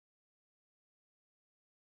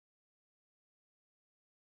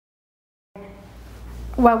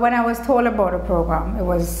Well, when I was told about the program, it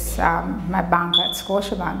was my bank at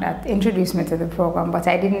Scotiabank that introduced me to the program, but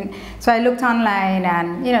I didn't, so I looked online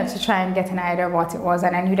and, you know, to try and get an idea of what it was,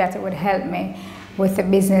 and I knew that it would help me with the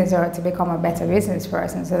business or to become a better business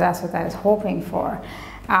person, so that's what I was hoping for.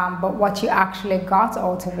 But what you actually got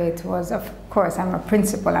out of it was, of course, I'm a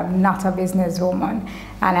principal, I'm not a businesswoman,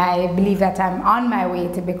 and I believe that I'm on my way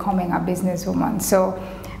to becoming a businesswoman. So,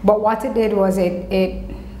 but what it did was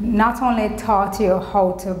it not only taught you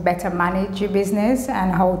how to better manage your business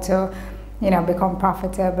and how to, you know, become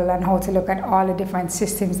profitable and how to look at all the different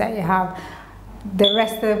systems that you have. The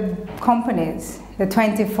rest of the companies, the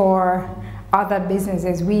 24 other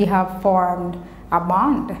businesses, we have formed a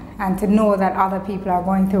bond, and to know that other people are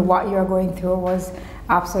going through what you're going through was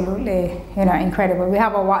absolutely, you know, incredible. We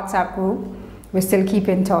have a WhatsApp group, we still keep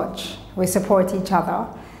in touch, we support each other.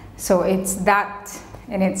 So it's that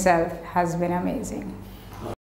in itself has been amazing.